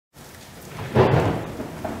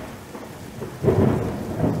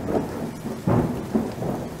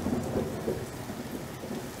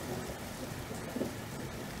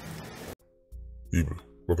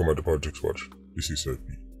Welcome at the Politricks Watch. This is Sir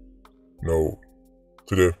P. Now,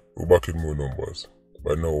 today we're back in more numbers.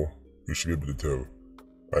 By now, you should be able to tell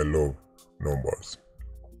I love numbers.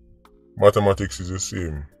 Mathematics is the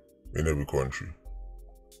same in every country,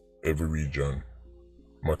 every region,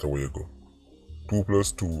 no matter where you go. 2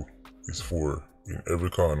 plus 2 is 4 in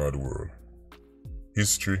every corner of the world.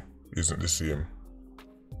 History isn't the same.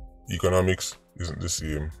 Economics isn't the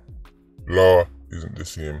same. Law isn't the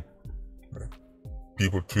same.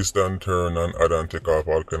 People twist and turn and add and take off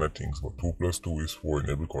all kind of things, but 2 plus 2 is 4 in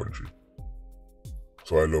every country.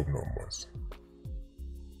 So I love numbers.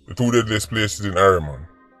 The 2 deadliest places in Ireland: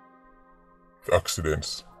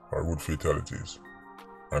 accidents or road fatalities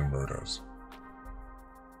and murders.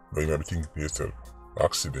 Now you might be thinking to yourself,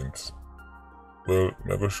 accidents? Well, I'm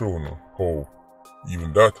going to show you how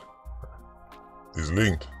even that is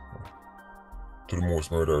linked to the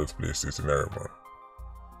most murderous places in Ireland.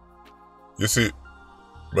 You see,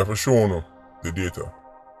 I have to show you the data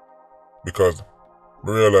because I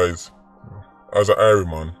realize as an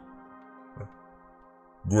Irishman,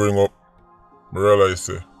 growing up, I realize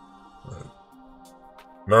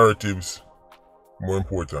narratives more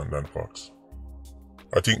important than facts.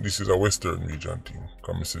 I think this is a Western region thing,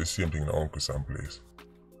 because I see the same thing in Uncle Sam place.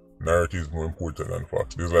 Narratives more important than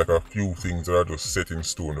facts. There's like a few things that are just set in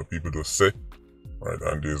stone that people just say, right?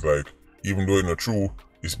 And there's like, even though it's not true,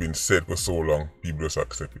 it's been said for so long, people just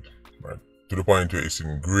accept it, right? To the point where it's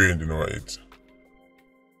ingrained in our heads.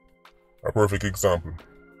 A perfect example: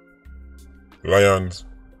 lions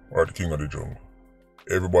are the king of the jungle.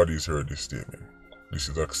 Everybody's heard this statement. This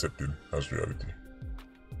is accepted as reality.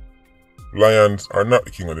 Lions are not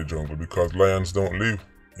the king of the jungle because lions don't live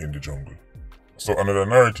in the jungle. So another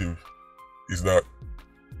narrative is that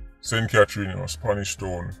St. Catherine, Spanish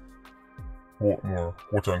town, Portmore,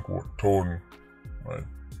 quote-unquote, town, right,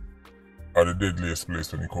 are the deadliest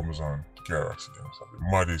place when it comes on car accidents. The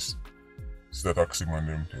maddest is the taxi man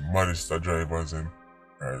them, the maddest the drivers them,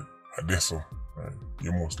 right, at Deso, right,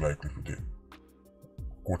 you're most likely to get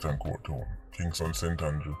quote-unquote town. Kingston, St.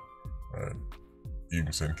 Andrew, right,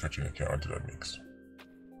 even St. Catherine, you can't enter that mix.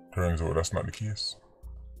 Turns out that's not the case.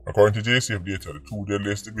 According to JCF data, the 2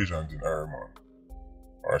 deadliest divisions in Ireland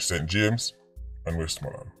are St. James and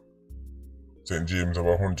Westmoreland. St. James have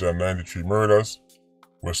 193 murders,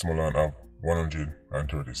 Westmoreland have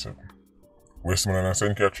 137. Westmoreland and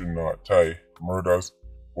St. Catherine now tie murders,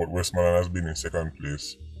 but Westmoreland has been in second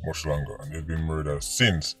place much longer and they've been murdered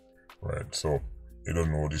since, right? So you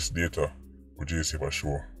don't know this data, but JCF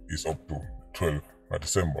show is up to 12th of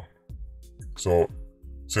December. So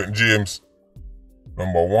St. James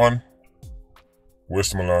number 1,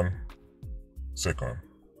 Westmoreland second,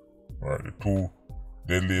 right? The 2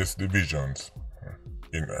 deadliest divisions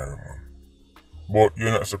in Ireland. But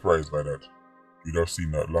you're not surprised by that. You'd have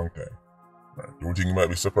seen that long time. Right? The only thing you might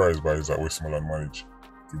be surprised by is that Westmoreland managed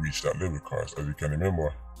to reach that level, because as you can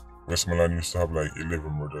remember, Westmoreland used to have like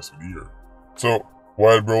 11 murders for the year. So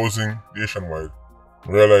while browsing nationwide,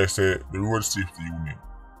 I realized the Road Safety Union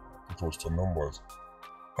put out some numbers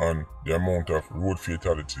on the amount of road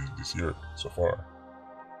fatalities this year so far.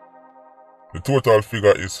 The total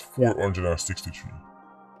figure is 463,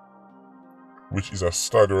 which is a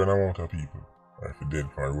staggering amount of people for dead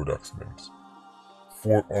from road accidents.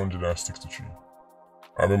 463.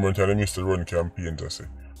 I remember when they used to run campaigns, I say,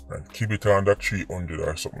 right, keep it under 300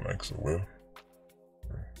 or something like so. Well,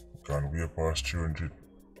 can't way past 300.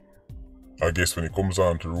 I guess when it comes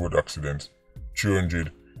on to road accidents,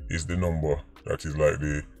 300 is the number that is like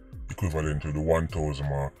the equivalent to the 1,000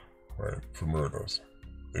 mark, right, for murders.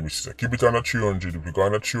 Let me say, keep it under 300. If you go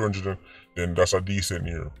under 300, then that's a decent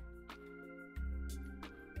year.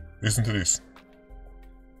 Listen to this.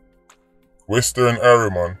 Western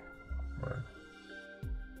Ireland, right,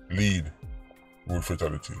 lead road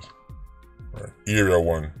fatalities. Right, Area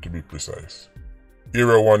 1 to be precise.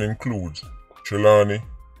 Area 1 includes Trelawney,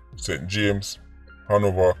 St. James,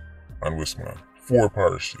 Hanover, and Westmoreland. 4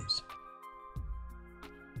 parishes.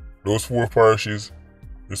 Those 4 parishes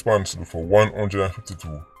responsible for 152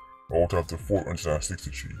 out of the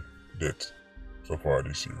 463 deaths so far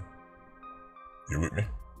this year. You with me?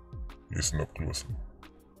 Listen up closely.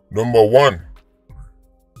 Number 1,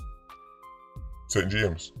 St.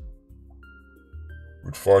 James,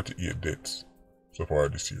 with 48 deaths so far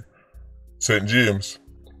this year. St. James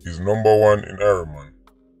is number 1 in Ireland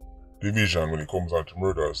division when it comes on to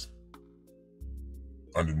murders,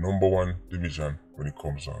 and the number 1 division when it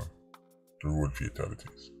comes on to road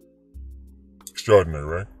fatalities. Extraordinary,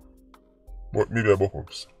 right? But maybe a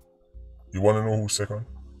buck-ups. You want to know who's second?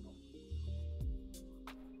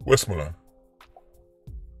 Westmoreland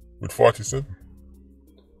with 47.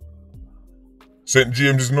 St.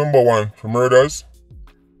 James is number 1 for murders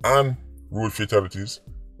and road fatalities.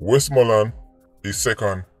 Westmoreland is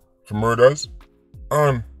second for murders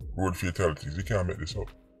and road fatalities. You can't make this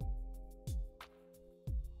up.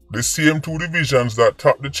 The same 2 divisions that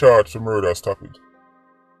top the chart for murders top it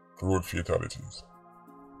for road fatalities.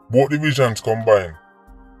 Both divisions combined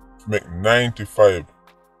to make 95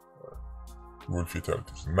 road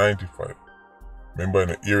fatalities. 95. Remember, in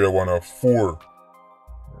the area 1 have 4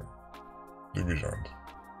 divisions.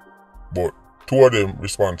 But 2 of them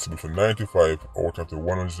responsible for 95 out of the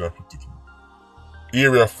 152.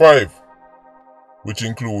 Area 5, which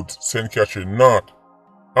includes St. Catherine North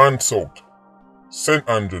and South, St.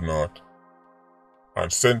 Andrew North,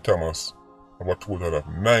 and St. Thomas, have a total of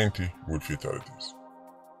 90 road fatalities.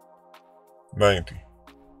 90.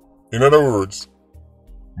 In other words,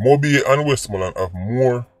 Mobay and Westmoreland have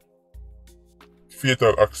more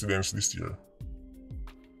fatal accidents this year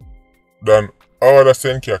than all of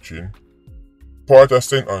St. Catherine, part of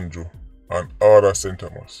St. Andrew, and all of St.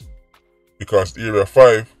 Thomas. Because Area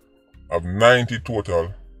 5 have 90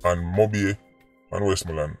 total and Mobay and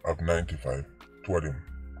Westmoreland have 95. 2 of them.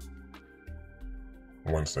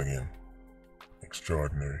 Once again,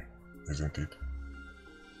 extraordinary, isn't it?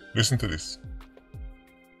 Listen to this.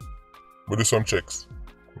 We'll do some checks.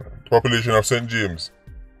 The population of St. James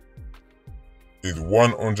is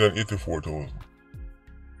 184,000.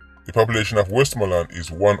 The population of Westmoreland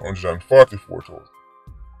is 144,000.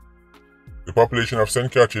 The population of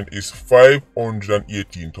St. Catherine is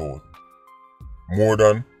 518,000. More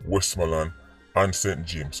than Westmoreland and St.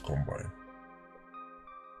 James combined.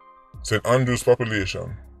 St. Andrew's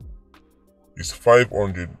population is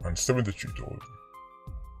 573,000.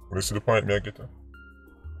 When you see the point me I get at?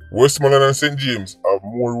 Westmoreland and St. James have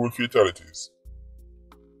more road fatalities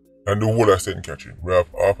than the whole of St. Catherine. We have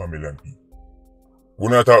 500,000 people. We're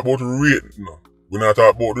not talking about rate, no. We're not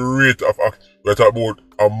talking about the rate of act. We're talking about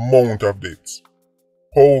amount of deaths.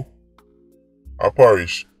 How a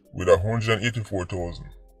parish with 184,000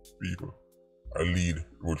 people lead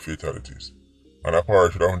road fatalities, and a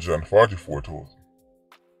parish with 144,000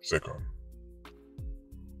 second,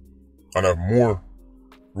 and have more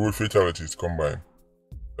road fatalities combined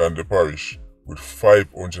than the parish with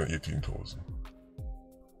 518,000.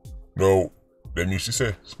 Now, them used to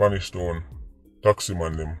say Spanish Town taxi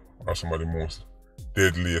man them are some of the most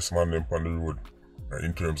deadliest man them on the road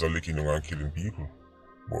in terms of licking and killing people.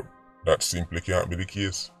 But that simply can't be the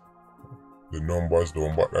case. The numbers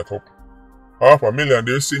don't back that up. 500,000,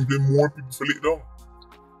 there's simply more people to lick down.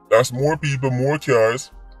 That's more people, more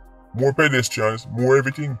cars, more pedestrians, more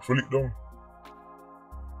everything to lick down.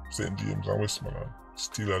 St. James and Westmoreland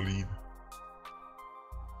still a lead.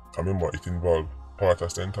 I remember it involved part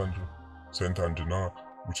of St. Andrew North,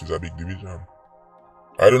 which is a big division.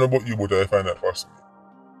 I don't know about you, but I find that fascinating.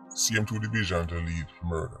 Same 2 divisions to lead for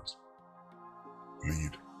murders,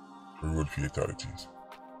 lead for road fatalities.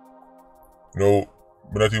 Now,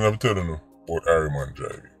 I'm not even telling you about Ironman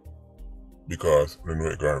driving, because we know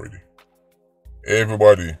it already.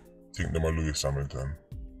 Everybody think them a Lewis Hamilton.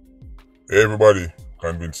 Everybody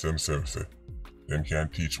convince themselves that them can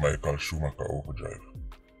teach Michael Schumacher overdrive.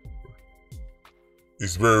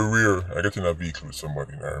 It's very rare I get in a vehicle with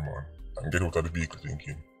somebody in Ironman and get out of the vehicle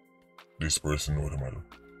thinking, this person knows them I do.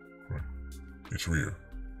 It's rare.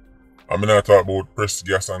 I'm not talking about press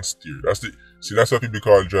gas and steer. That's what people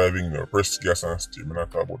call driving now. Press gas and steer. I'm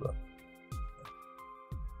not talking about that.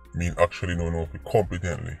 I mean actually know how to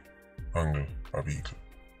competently handle a vehicle.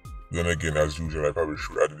 Then again, as usual, I probably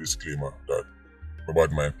should add a disclaimer that I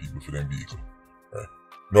bad mind people for them vehicle. Right?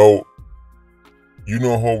 Now, you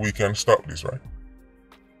know how we can stop this, right?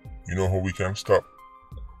 You know how we can stop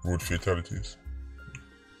road fatalities?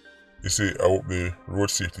 You see, I hope the road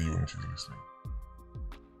safety unit is listening.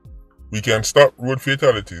 We can stop road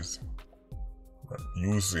fatalities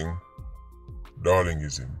using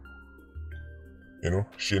Darlingism. You know,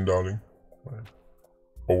 Shane Darling, right?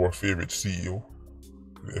 Our favorite CEO,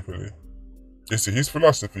 the FLA. You see, his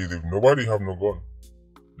philosophy is if nobody have no gun,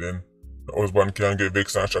 then the husband can't get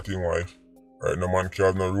vexed and shot his wife. Right? No man can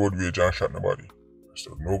have no road rage and shot nobody.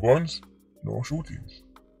 So no guns, no shootings.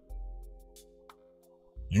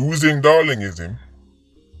 Using Darlingism,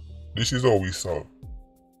 this is how we solve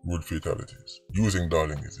road fatalities. Using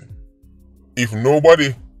Darlingism. If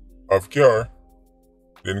nobody have car,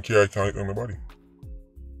 then car can't hit nobody.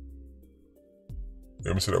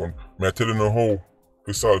 Let me say that one. May I tell you now how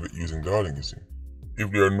to solve it using Darlingism. If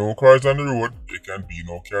there are no cars on the road, there can be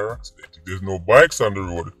no car accident. If there's no bikes on the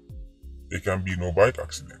road, there can be no bike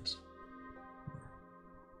accidents.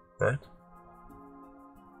 Right?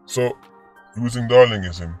 So, using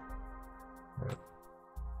Darlingism, right,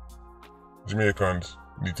 Jamaicans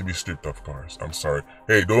need to be stripped of cars. I'm sorry.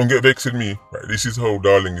 Hey, don't get vexed with me. Right? This is how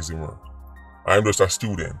Darlingism works. I'm just a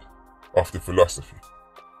student of the philosophy.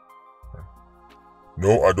 Right?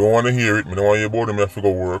 No, I don't want to hear it. I don't want to hear about them. I have to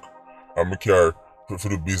go work. I'm my car for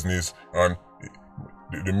the business, and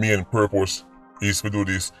the main purpose is to do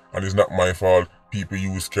this, and it's not my fault. People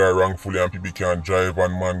use car wrongfully and people can't drive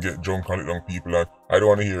and man get drunk and let down people, and I don't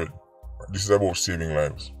want to hear it. This is about saving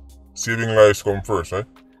lives. Saving lives come first, right?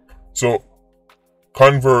 So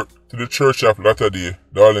convert to the Church of Latter-day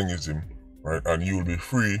Darlingism, right, and you will be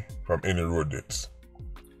free from any road debts.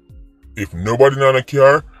 If nobody on a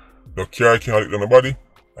car, the car can't let down nobody.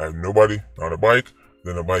 I have nobody on a bike,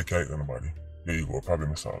 then the bike can't let down nobody. There you go,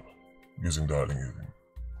 problem solved using Darlingism.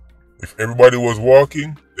 If everybody was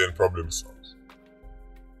walking, then problem solved.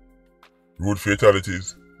 Road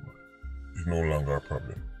fatalities is no longer a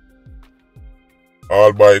problem.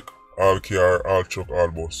 All bike, all car, all truck, all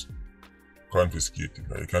bus confiscated.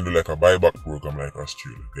 Right? You can do like a buyback program like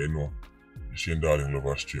Australia. They know Shane Darling love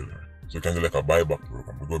Australia. So you can do like a buyback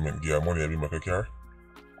program. The government give you money every make a car.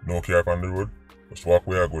 No car on the road. Just walk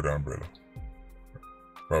where I go the umbrella.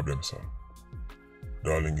 Problem solved.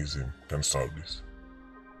 Darlingism can solve this.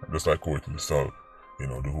 Just like court will solve, the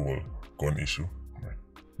whole gun issue. Right?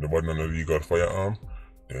 Nobody on a legal firearm,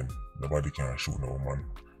 then nobody can shoot no man.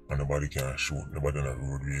 And nobody can shoot, nobody on a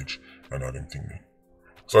road rage and all them things.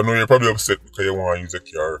 So I know you're probably upset because you want to use a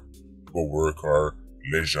car to go work or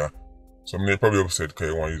leisure. Some of you are probably upset because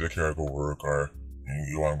you want to use a car to go work or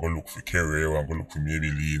you want to go look for career, you want to go look for maybe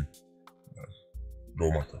lead.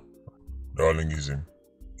 Don't matter. Darlingism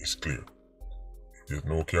is clear. If there's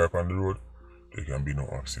no car on the road, there can be no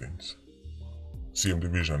accidents. Same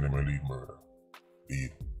division, they may lead murder.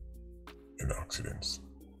 Lead in accidents.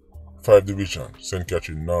 5 divisions, St.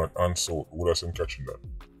 Catherine North and South. What are St. Catherine that?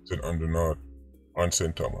 St. Andrew North and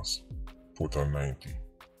St. Thomas. Total 90.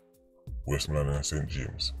 Westmoreland and St.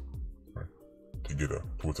 James. Right. Together,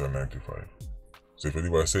 total 95. So if you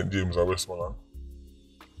live at St. James or Westmoreland,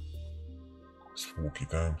 spooky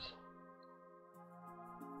times.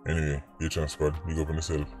 Anyway, H&M Squad, big up on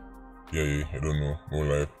yourself. Yeah, I don't know, no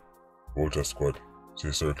life. Vulture Squad,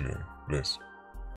 stay circling. Bless.